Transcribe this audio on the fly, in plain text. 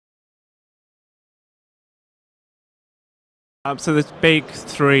So there's big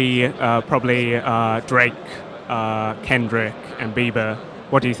three, probably Drake, Kendrick, and Bieber.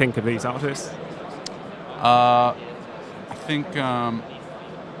 What do you think of these artists? I think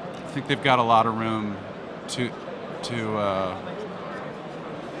they've got a lot of room to to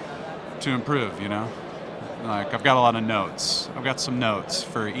improve. You know, like I've got a lot of notes. I've got some notes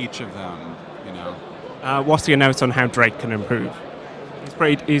for each of them. You know, What's your notes on how Drake can improve?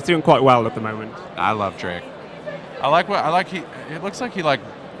 He's doing quite well at the moment. I love Drake. It looks like he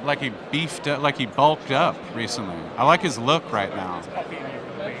beefed up, like he bulked up recently. I like his look right now.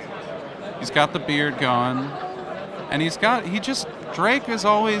 He's got the beard going, and Drake is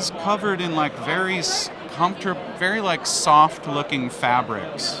always covered in like very comfortable, very like soft looking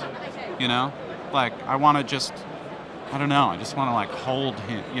fabrics, you know? Like I want to just, I don't know, I just want to like hold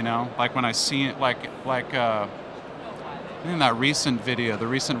him, you know? Like when I see it, in that recent video, the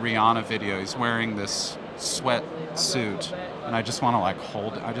recent Rihanna video, he's wearing this sweatsuit, and I just want to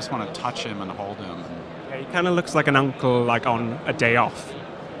I just want to touch him and hold him. Yeah, he kind of looks like an uncle, like on a day off,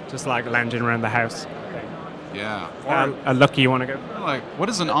 just like lounging around the house. Yeah. A lucky you want to go? Like, what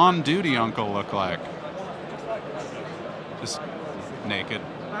does an on-duty uncle look like? Just naked.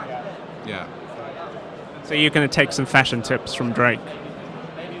 Yeah. So you're going to take some fashion tips from Drake?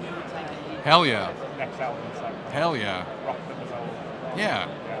 Hell yeah. Hell yeah. Yeah.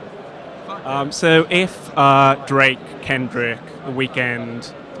 So if Drake, Kendrick, The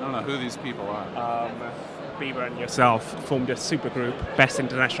Weeknd, I don't know who these people are. Bieber and yourself formed a supergroup, Best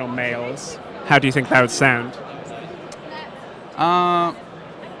International Males, how do you think that would sound?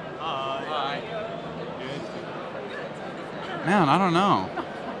 Man, I don't know.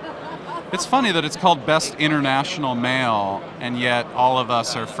 It's funny that it's called Best International Male, and yet all of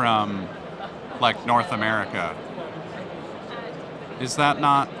us are from, like, North America. Is that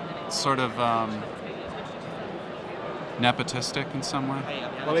not sort of nepotistic in some way?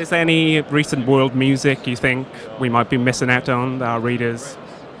 Well, is there any recent world music you think we might be missing out on that our readers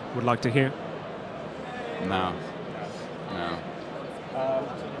would like to hear? No.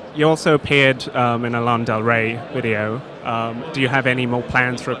 You also appeared in a Lana Del Rey video. Do you have any more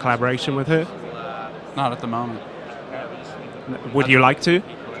plans for a collaboration with her? Not at the moment. Would you like to?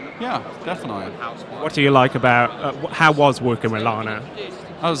 Yeah, definitely. What do you like about, how was working with Lana?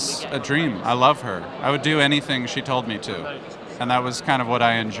 That was a dream. I love her. I would do anything she told me to. And that was kind of what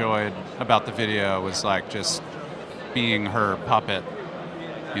I enjoyed about the video, was like just being her puppet,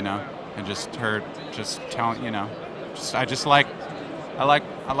 you know, and just her just telling, you know,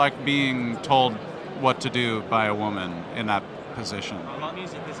 I like being told what to do by a woman in that position.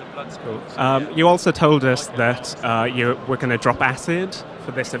 You also told us that you were going to drop acid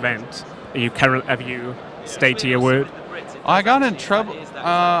for this event. Have you stayed to your word? I got in trouble.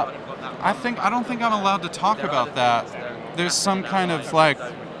 I don't think I'm allowed to talk about that. There's some kind of like,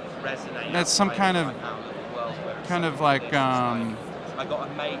 that's some kind of like, you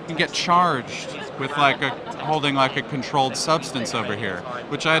can get charged with like holding like a controlled substance over here,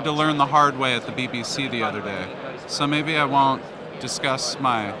 which I had to learn the hard way at the BBC the other day. So maybe I won't discuss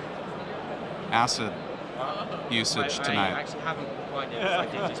my acid usage tonight.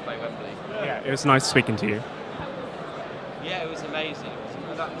 Yeah, it was nice speaking to you. Yeah, it was amazing.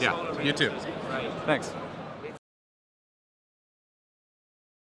 Yeah, you too. Thanks.